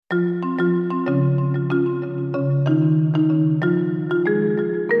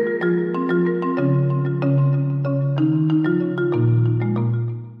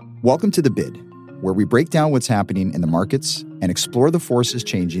Welcome to The Bid, where we break down what's happening in the markets and explore the forces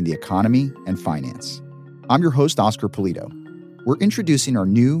changing the economy and finance. I'm your host, Oscar Polito. We're introducing our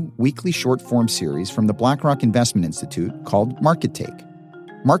new weekly short-form series from the BlackRock Investment Institute called Market Take.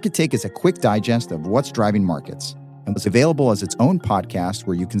 Market Take is a quick digest of what's driving markets and was available as its own podcast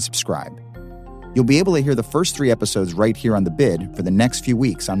where you can subscribe. You'll be able to hear the first 3 episodes right here on The Bid for the next few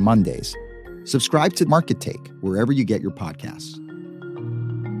weeks on Mondays. Subscribe to Market Take wherever you get your podcasts.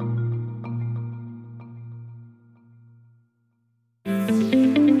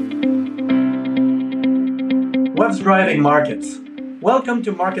 What's driving markets? Welcome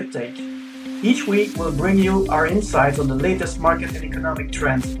to Market Take. Each week we'll bring you our insights on the latest market and economic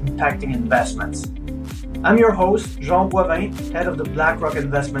trends impacting investments. I'm your host, Jean Boivin, head of the BlackRock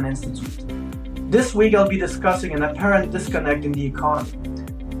Investment Institute. This week I'll be discussing an apparent disconnect in the economy.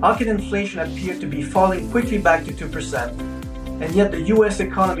 How can inflation appear to be falling quickly back to 2%, and yet the US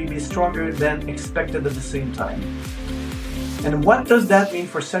economy be stronger than expected at the same time? And what does that mean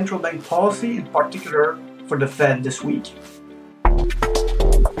for central bank policy, in particular for the Fed this week?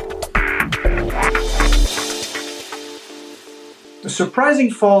 The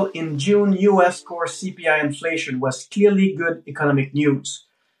surprising fall in June US core CPI inflation was clearly good economic news.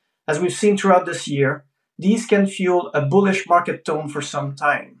 As we've seen throughout this year, these can fuel a bullish market tone for some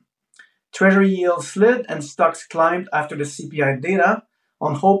time. Treasury yields slid and stocks climbed after the CPI data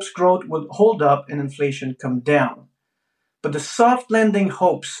on hopes growth would hold up and inflation come down. But the soft landing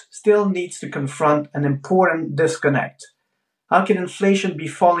hopes still needs to confront an important disconnect. How can inflation be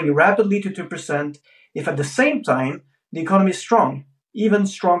falling rapidly to 2% if at the same time the economy is strong, even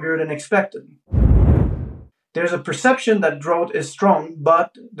stronger than expected? There's a perception that growth is strong,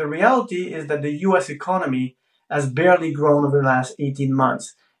 but the reality is that the US economy has barely grown over the last 18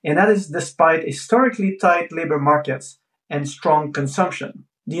 months, and that is despite historically tight labor markets and strong consumption.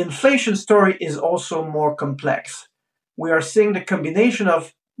 The inflation story is also more complex. We are seeing the combination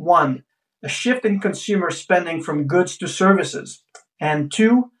of 1, a shift in consumer spending from goods to services, and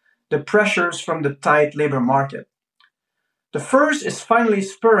 2, the pressures from the tight labor market. The first is finally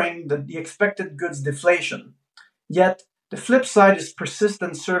spurring the expected goods deflation. Yet, the flip side is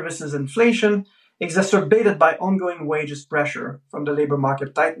persistent services inflation exacerbated by ongoing wages pressure from the labor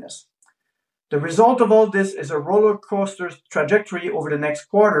market tightness. The result of all this is a roller coaster trajectory over the next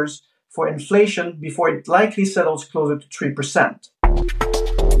quarters for inflation before it likely settles closer to 3%.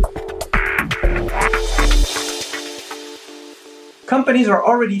 Companies are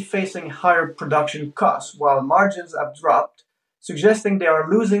already facing higher production costs while margins have dropped, suggesting they are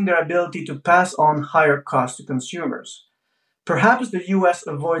losing their ability to pass on higher costs to consumers. Perhaps the US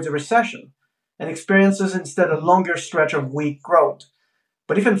avoids a recession and experiences instead a longer stretch of weak growth.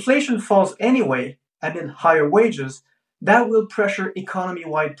 But if inflation falls anyway amid higher wages, that will pressure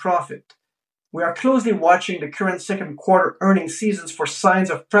economy-wide profit. We are closely watching the current second quarter earnings seasons for signs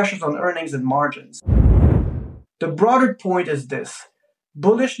of pressures on earnings and margins. The broader point is this: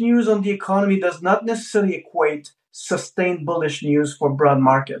 bullish news on the economy does not necessarily equate sustained bullish news for broad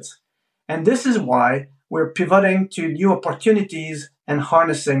markets. And this is why we're pivoting to new opportunities and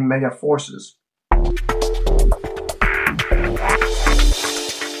harnessing mega forces.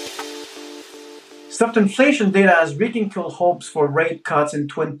 Soft inflation data has rekindled hopes for rate cuts in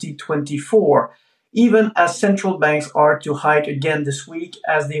 2024, even as central banks are to hike again this week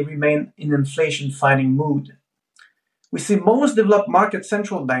as they remain in inflation-fighting mood. We see most developed market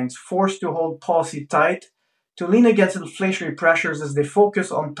central banks forced to hold policy tight to lean against inflationary pressures as they focus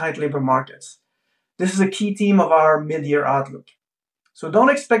on tight labor markets. This is a key theme of our mid-year outlook. So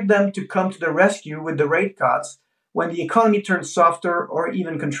don't expect them to come to the rescue with the rate cuts when the economy turns softer or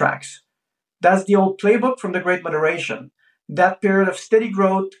even contracts. That's the old playbook from the Great Moderation, that period of steady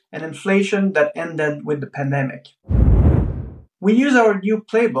growth and inflation that ended with the pandemic. We use our new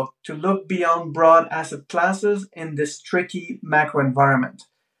playbook to look beyond broad asset classes in this tricky macro environment.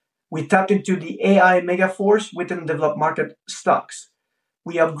 We tapped into the AI megaforce within developed market stocks.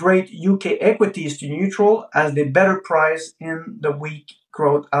 We upgrade UK equities to neutral as they better price in the weak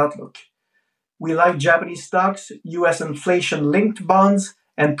growth outlook. We like Japanese stocks, US inflation-linked bonds,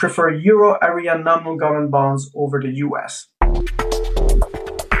 and prefer Euro area nominal government bonds over the US.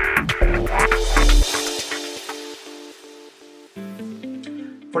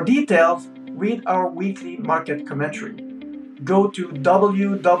 For details, read our weekly market commentary. Go to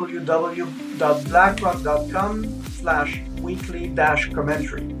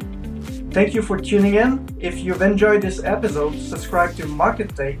www.blackrock.com/weekly-commentary. Thank you for tuning in. If you've enjoyed this episode, subscribe to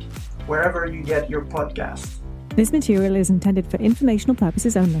Market Take wherever you get your podcasts. This material is intended for informational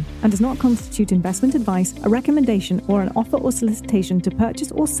purposes only and does not constitute investment advice, a recommendation, or an offer or solicitation to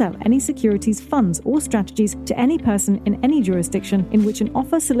purchase or sell any securities, funds, or strategies to any person in any jurisdiction in which an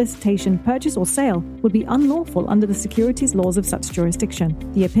offer, solicitation, purchase, or sale would be unlawful under the securities laws of such jurisdiction.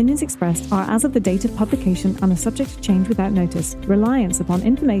 The opinions expressed are as of the date of publication and are subject to change without notice. Reliance upon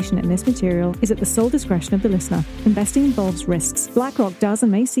information in this material is at the sole discretion of the listener. Investing involves risks. BlackRock does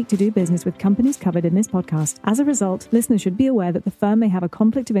and may seek to do business with companies covered in this podcast. As a result, listeners should be aware that the firm may have a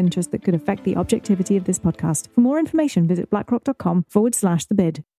conflict of interest that could affect the objectivity of this podcast. For more information, visit blackrock.com/thebid.